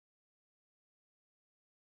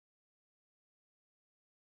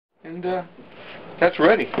And that's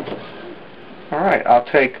ready. Alright,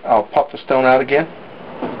 I'll pop the stone out again,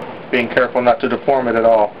 being careful not to deform it at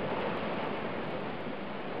all.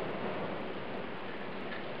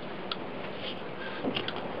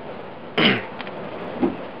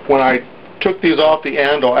 When I took these off the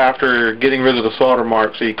handle after getting rid of the solder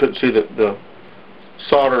mark, so you couldn't see the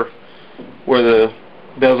solder where the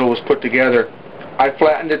bezel was put together, I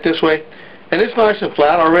flattened it this way, and it's nice and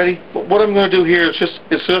flat already. But what I'm going to do here is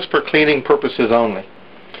it's just for cleaning purposes only.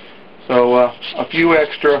 So a few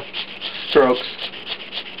extra strokes,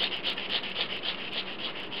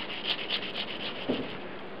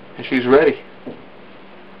 and she's ready.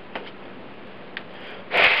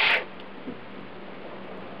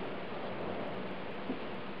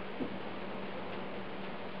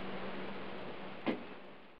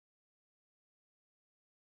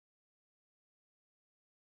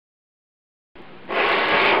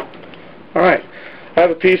 Alright, I have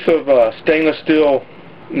a piece of stainless steel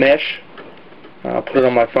mesh. I'll put it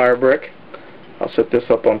on my fire brick. I'll set this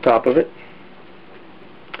up on top of it.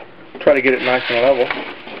 Try to get it nice and level.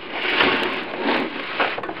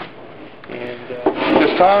 And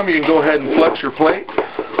this time you can go ahead and flux your plate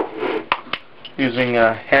using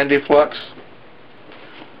handy flux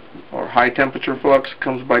or high temperature flux. It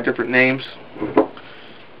comes by different names.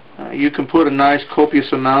 You can put a nice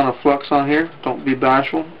copious amount of flux on here. Don't be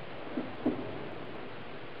bashful.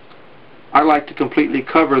 I like to completely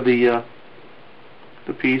cover the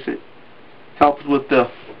piece. It helps with the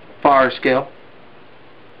fire scale.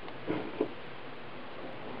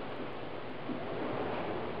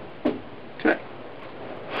 Okay,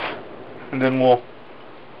 and then we'll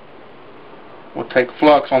take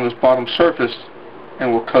flux on this bottom surface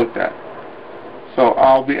and we'll coat that. So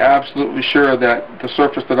I'll be absolutely sure that the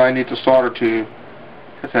surface that I need to solder to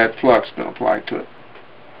has had flux been applied to it.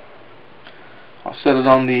 I'll set it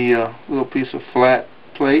on the little piece of flat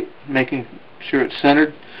plate, making sure it's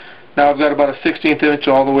centered. Now I've got about a 1/16 inch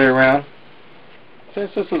all the way around.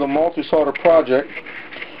 Since this is a multi-solder project,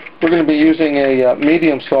 we're going to be using a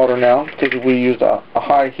medium solder now, because we used a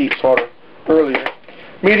high heat solder earlier.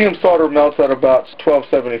 Medium solder melts at about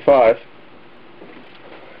 1275.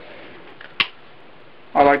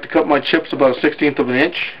 I like to cut my chips about a 1/16 of an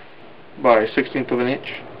inch by 1/16 of an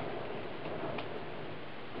inch.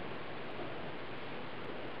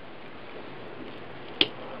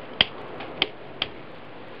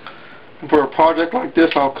 For a project like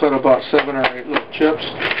this, I'll cut about 7 or 8 little chips.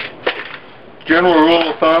 General rule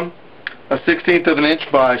of thumb, a 1/16 of an inch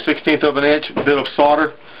by 1/16 of an inch bit of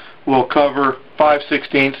solder will cover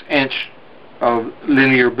 5/16 inch of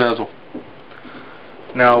linear bezel.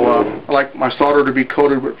 Now, I like my solder to be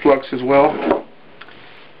coated with flux as well.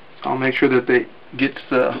 I'll make sure that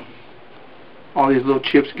all these little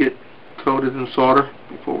chips get coated in solder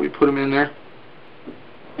before we put them in there.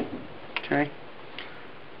 Okay.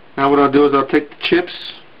 Now what I'll do is I'll take the chips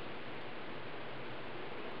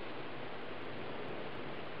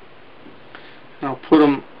and I'll put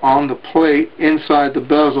them on the plate inside the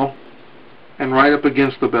bezel and right up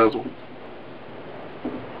against the bezel.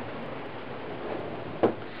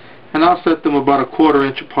 And I'll set them about a 1/4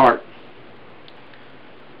 inch apart.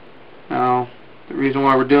 Now the reason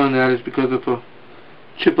why we're doing that is because if a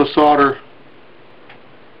chip of solder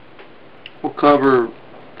will cover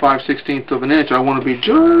 5/16 of an inch, I want to be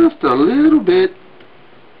just a little bit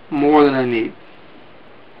more than I need.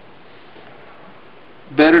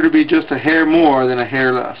 Better to be just a hair more than a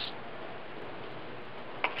hair less.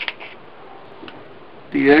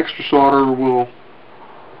 The extra solder will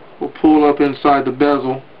pull up inside the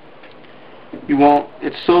bezel.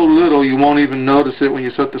 It's so little you won't even notice it when you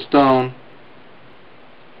set the stone.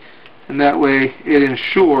 And that way it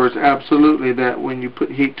ensures absolutely that when you put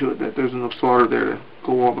heat to it that there's enough solder there to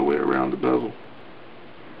go all the way around the bezel.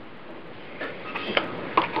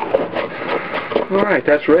 Alright,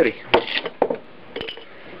 that's ready.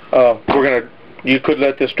 You could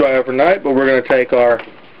let this dry overnight, but we're going to take our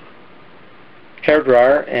hair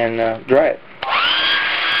dryer and dry it.